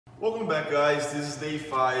Welcome back, guys. This is day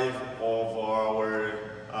 5 of our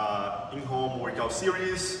in-home workout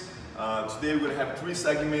series. Today we're going to have 3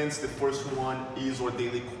 segments. The first one is our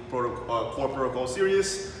daily core protocol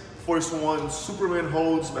series. First one, Superman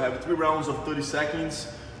holds. We have 3 rounds of 30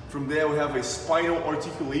 seconds. From there we have a spinal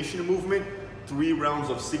articulation movement, 3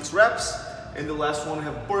 rounds of 6 reps. And the last one we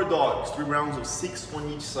have bird dogs, 3 rounds of 6 on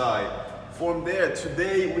each side. From there,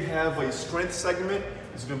 today we have a strength segment.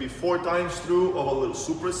 It's going to be 4 times through of a little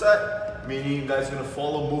superset, meaning you guys are going to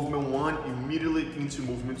follow movement 1 immediately into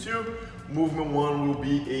movement 2. Movement 1 will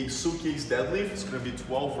be a suitcase deadlift. It's going to be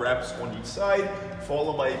 12 reps on each side,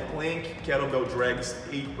 followed by a plank kettlebell drags,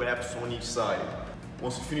 8 reps on each side.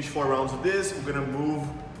 Once we finish 4 rounds of this, we're going to move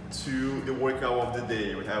to the workout of the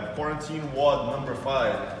day. We have quarantine WOD number 5.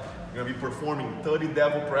 We're going to be performing 30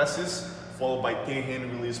 devil presses, followed by 10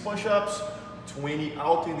 hand release push-ups, 20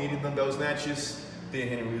 alternating dumbbell snatches, 10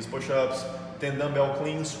 hand release push-ups, 10 dumbbell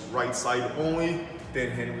cleans, right side only,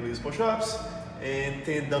 10 hand release push-ups, and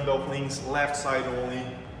 10 dumbbell cleans, left side only,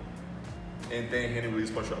 and 10 hand release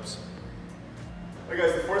push-ups. Alright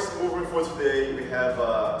guys, the first movement for today, we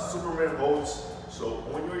have Superman holds. So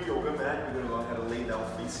on your yoga mat, you're going to go ahead and lay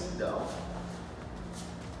down facing down.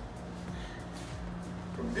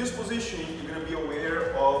 From this position, you're going to be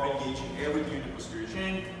aware of engaging everything in the posterior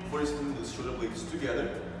chain. First, the shoulder blades together.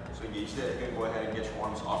 So engage that. You're going to go ahead and get your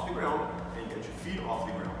arms off the ground and get your feet off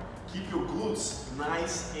the ground. Keep your glutes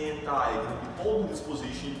nice and tight. You're going to be holding this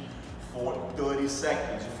position for 30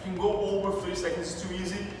 seconds. If you can go over 30 seconds, it's too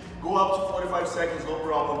easy. Go up to 45 seconds, no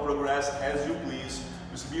problem. Progress as you please.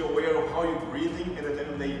 Just be aware of how you're breathing, and at the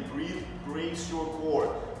end of the day, breathe, brace your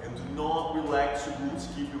core, and do not relax your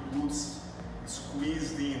glutes. Keep your glutes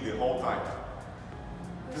squeezed in the whole time.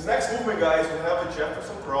 This next movement, guys, we have the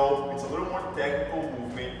Jefferson Curl. It's a little more technical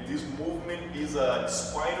movement. This movement is a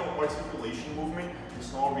spinal articulation movement.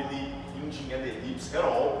 It's not really hinging at the hips at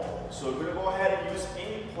all. So we're going to go ahead and use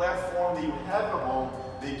any platform that you have at home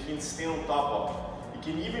that you can stand on top of. It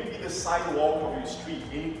can even be the sidewalk of your street,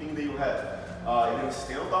 anything that you have. You're going to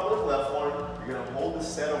stand on top of the platform. You're going to hold a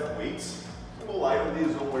set of weights. You can go light on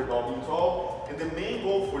this, don't worry about being tall. And the main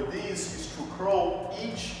goal for this is to curl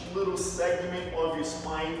each little segment of your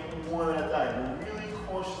spine one at a time. You're really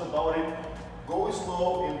conscious about it. Go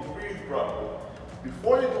slow and breathe properly.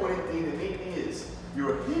 Before you do anything, the main thing is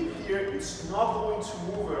your hip here, it's not going to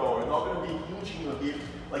move at all. You're not going to be hinging your hip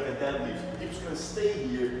like a deadlift. Your hip's going to stay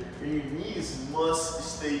here, and your knees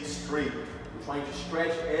must stay straight. You're trying to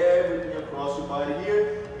stretch everything across your body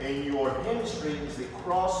here, and your hamstrings, they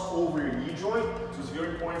cross over your knee joint, so it's very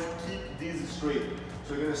important to keep these straight.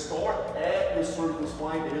 So you're going to start at your cervical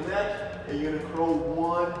spine and your neck, and you're going to curl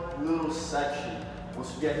one little section.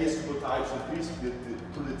 Once you get histopathite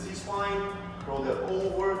to the T-spine, curl that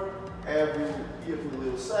over every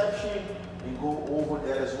little section, and go over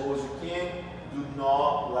that as low as you can. Do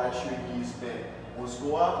not let your knees bend. Once you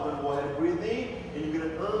go up, you're going to go ahead and breathe in, and you're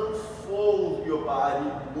going to unfold your body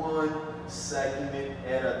one segment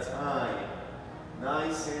at a time.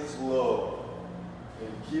 Nice and slow.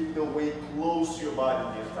 And keep the weight close to your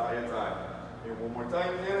body the entire time. And one more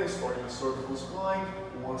time here, starting with cervical spine,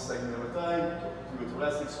 one segment at a time, through your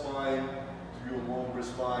thoracic spine, through your lumbar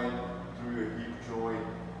spine, through your hip joint.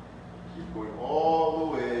 Keep going all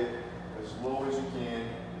the way, as low as you can,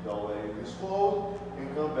 without letting this flow,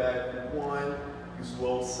 and come back one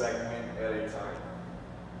slow segment at a time.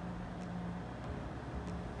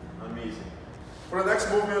 Amazing. For the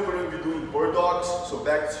next movement, we're going to be doing bird dogs. So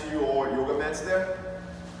back to your yoga mats there.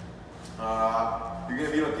 You're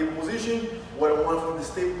going to be in a table position. What I want from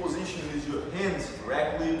this table position is your hands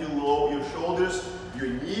directly below your shoulders, your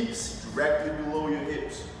knees directly below your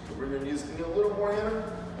hips. So bring your knees in a little more, Hannah.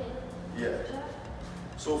 Yeah.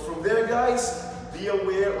 So from there, guys, be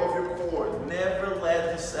aware of your core. Never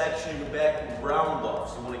let this section of your back round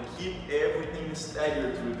off. So you want to keep everything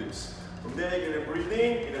staggered through this. From there, you're going to breathe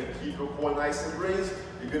in. You're going to keep your core nice and raised.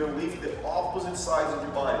 You're going to lift the opposite sides of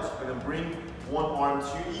your body. So you're going to bring one arm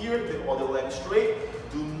to your ear, the other leg straight.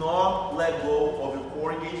 Do not let go of your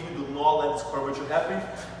core engagement. Do not let this curvature happen.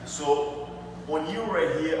 So on you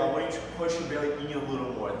right here, I want you to push your belly in a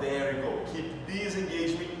little more. There you go. Keep this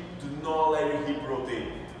engagement. Do not let your hip rotate.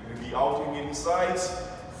 You're going to be alternating sides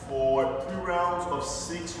for 3 rounds of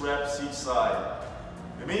 6 reps each side.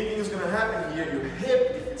 The main thing is going to happen here, your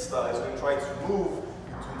hip, if it's tight, is going to try to move.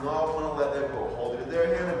 You do not want to let that go. Hold it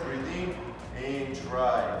there, hand, and breathe in and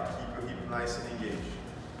try. Keep your hip nice and engaged.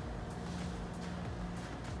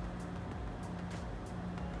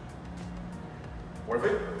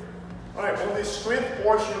 Perfect? Alright, on the strength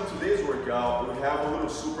portion of today's workout, we have a little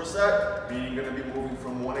superset, meaning you're going to be moving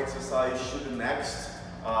from one exercise to the next.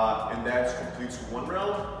 and that completes one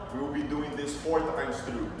round. We will be doing this 4 times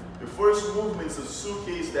through. The first movement is a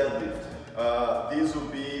suitcase deadlift. This will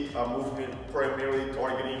be a movement primarily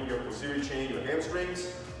targeting your posterior chain, your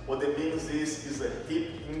hamstrings. What that means is a hip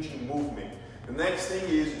hinging movement. The next thing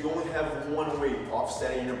is you only have one weight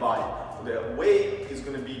offsetting your body. So that weight is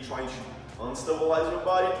going to be trying to unstabilize your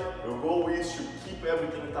body. Your goal is to keep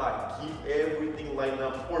everything tight, keep everything lined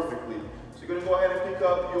up perfectly. So you're going to go ahead and pick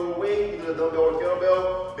up your weight, either a dumbbell or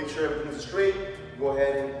kettlebell, make sure everything is straight. Go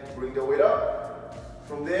ahead and bring the weight up.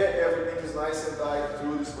 From there, everything is nice and tight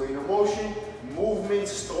through this plane of motion. Movement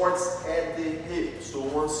starts at the hip. So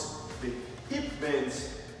once the hip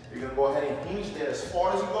bends, you're going to go ahead and hinge that as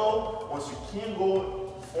far as you go. Once you can't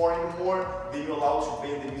go far anymore, then you allow to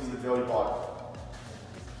bend the knees of the belly button.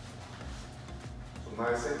 So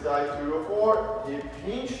nice and tight through your core, hip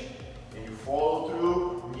hinge, and you follow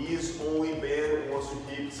through, knees only bend once your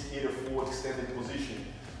hips hit a full extended position.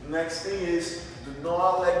 Next thing is, do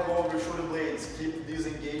not let go of your shoulder blades. Keep these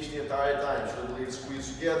engaged the entire time. Shoulder blades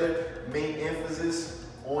squeeze together. Main emphasis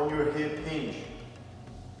on your hip hinge.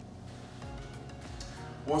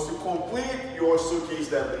 Once you complete your suitcase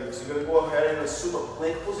deadlifts, you're going to go ahead and assume a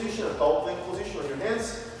plank position, a tall plank position on your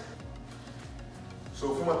hands.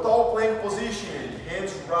 So from a tall plank position,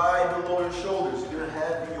 hands right below your shoulders, you're going to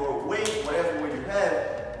have your weight, whatever weight you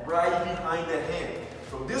have, right behind the hand.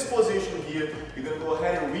 From this position here, you're going to go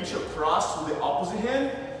ahead and reach across to the opposite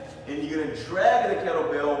hand, and you're going to drag the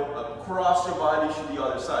kettlebell across your body to the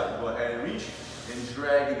other side. Go ahead and reach and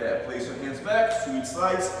drag that. Place your hands back, switch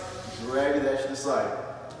sides, drag that to the side.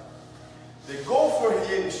 The goal for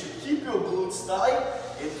here is to keep your glutes tight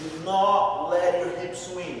and do not let your hips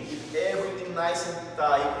swing. Keep everything nice and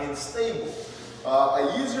tight and stable.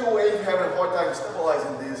 An easier way if you're having a hard time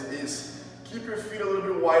stabilizing this is keep your feet a little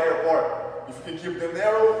bit wider apart. If you can keep them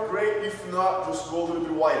narrow, great. If not, just go a little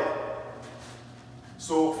bit wider.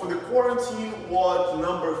 So for the quarantine WOD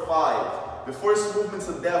number 5, the first movement is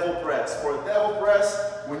a devil press. For a devil press,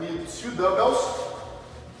 we need 2 dumbbells.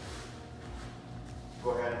 Go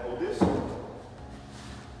ahead and hold this.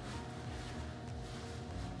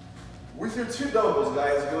 With your 2 dumbbells,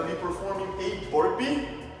 guys, you're going to be performing a burpee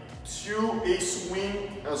to a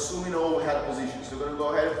swing, assuming an overhead position. So you're going to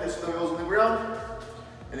go ahead and place your dumbbells on the ground.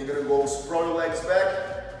 And you're going to go sprawl your legs back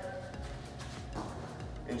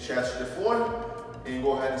and chest to the floor. And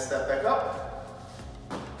go ahead and step back up.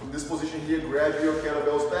 From this position here, grab your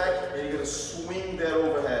kettlebells back and you're going to swing that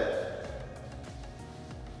overhead.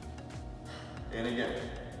 And again.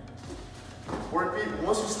 Burpee.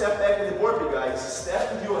 Once you step back with the burpee, guys,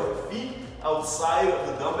 step with your feet outside of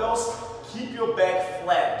the dumbbells. Keep your back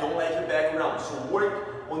flat. Don't let your back round. So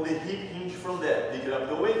work on the hip hinge from that. Pick it up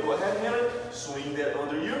the weight. Go ahead, Hannah. Swing that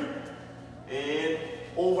under you. And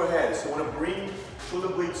overhead. So you want to bring shoulder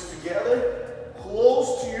blades together,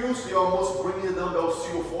 close to you. So you're almost bringing the dumbbells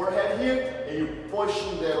to your forehead here. And you're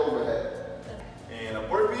pushing that overhead. And a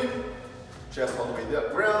burpee. Chest all the way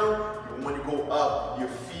down ground. When you go up, your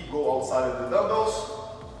feet go outside of the dumbbells.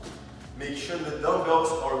 Make sure the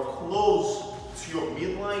dumbbells are close to your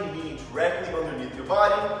midline, meaning directly underneath your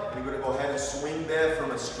body. And you're going to go ahead and swing that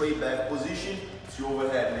from a straight back position to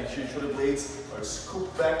overhead. Make sure your shoulder blades are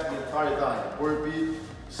scooped back the entire time. Burpee,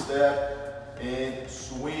 step, and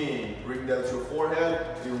swing. Bring that to your forehead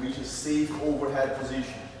and reach a safe overhead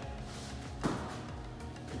position.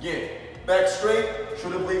 Again. Back straight,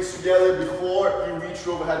 shoulder blades together before you reach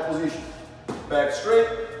your overhead position. Back straight,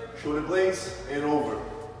 shoulder blades, and over.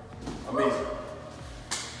 Amazing.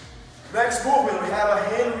 Next movement, we have a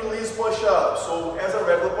hand release push-up. So as a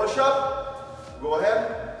regular push-up, go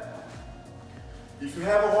ahead. If you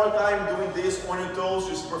have a hard time doing this on your toes,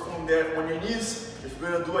 just perform that on your knees. If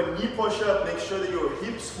you're going to do a knee push-up, make sure that your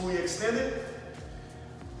hips fully extended.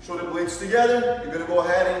 Shoulder blades together. You're going to go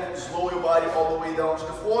ahead and slow your body all the way down to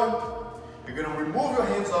the floor. You're going to remove your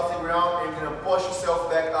hands off the ground and you're going to push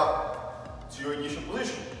yourself back up to your initial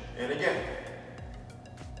position. And again.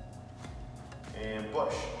 And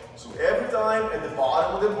push. So every time at the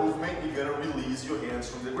bottom of the movement, you're going to release your hands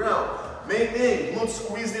from the ground. Main thing, glutes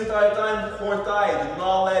squeeze the entire time, core tight. Do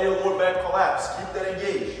not let your lower back collapse. Keep that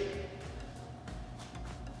engaged.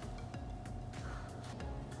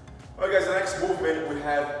 Alright guys, the next movement we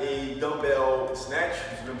have a dumbbell snatch.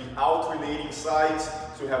 It's going to be alternating sides.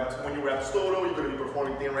 So you have 20 reps total. You're going to be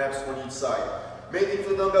performing 10 reps on each side. Main thing for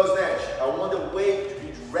the dumbbell snatch, I want the weight to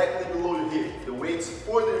be directly below your hip. If the weight's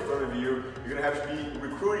further in front of you, you're going to have to be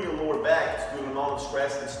recruiting your lower back to do an amount of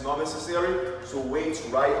stress that's not necessary. So weight's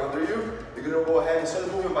right under you. You're going to go ahead and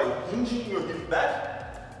start moving by hinging your hip back.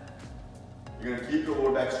 You're gonna keep your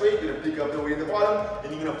lower back straight, you're gonna pick up the weight at the bottom,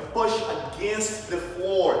 and you're gonna push against the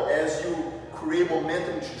floor as you create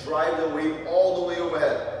momentum to drive the weight all the way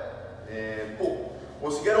overhead. And pull.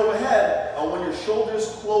 Once you get overhead, I want your shoulders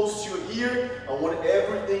close to your ear. I want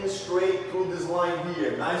everything straight through this line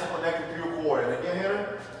here. Nice connected to your core. And again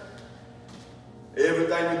here. Every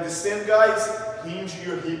time you descend, guys, hinge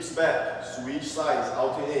your hips back. Switch sides,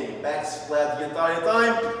 alternating. Backs flat the entire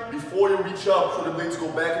time. Before you reach up, shoulder blades go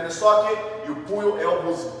back in the socket. You pull your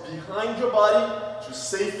elbows behind your body to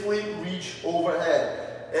safely reach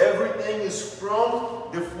overhead. Everything is from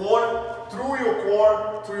the floor, through your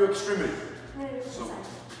core, through your extremity. So,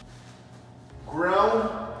 ground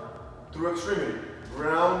through extremity.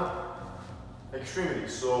 Ground, extremity.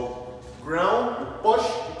 So, ground, you push,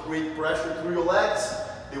 you create pressure through your legs.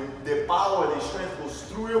 The power, the strength goes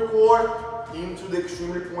through your core into the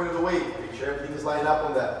extremity point of the weight. Make sure everything is lined up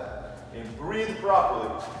on that. And breathe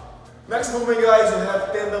properly. Next movement, guys, we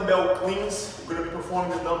have 10 dumbbell cleans. We're going to be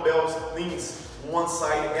performing the dumbbells cleans one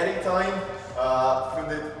side at a time. From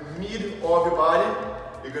the mid of your body,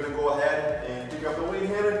 you're going to go ahead and pick up the weight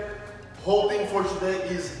handed. Whole thing for today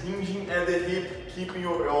is hinging at the hip, keeping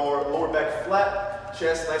your lower back flat,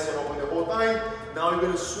 chest nice and open the whole time. Now you're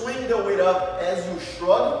going to swing the weight up as you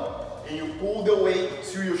shrug, and you pull the weight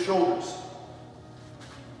to your shoulders.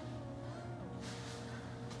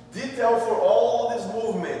 Detail for all these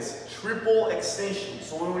movements, triple extension.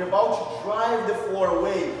 So when we're about to drive the floor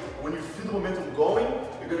away, when you feel the momentum going,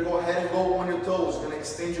 you're going to go ahead and go on your toes. You're going to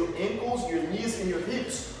extend your ankles, your knees, and your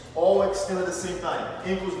hips, all extend at the same time.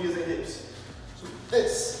 Ankles, knees, and hips. So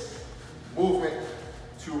this movement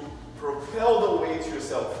to propel the weight to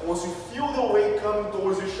yourself. Once you feel the weight coming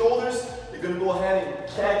towards your shoulders, you're going to go ahead and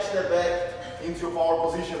catch that back into your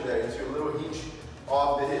power position there, into your little hinge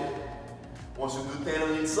of the hip. Once you do 10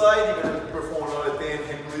 on each side, you're going to perform another 10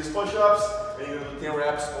 hand release push-ups, and you're going to do 10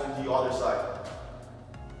 reps on the other side.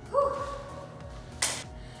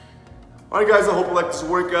 Alright guys, I hope you liked this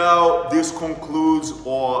workout. This concludes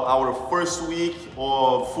our first week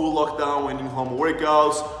of full lockdown and in-home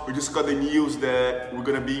workouts. We just got the news that we're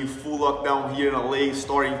gonna be in full lockdown here in LA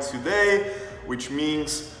starting today, which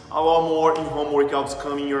means a lot more in-home workouts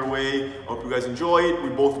coming your way. I hope you guys enjoy it.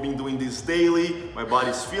 We've both been doing this daily. My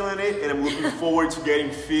body's feeling it, and I'm looking forward to getting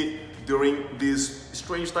fit during these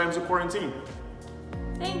strange times of quarantine.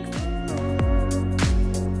 Thanks.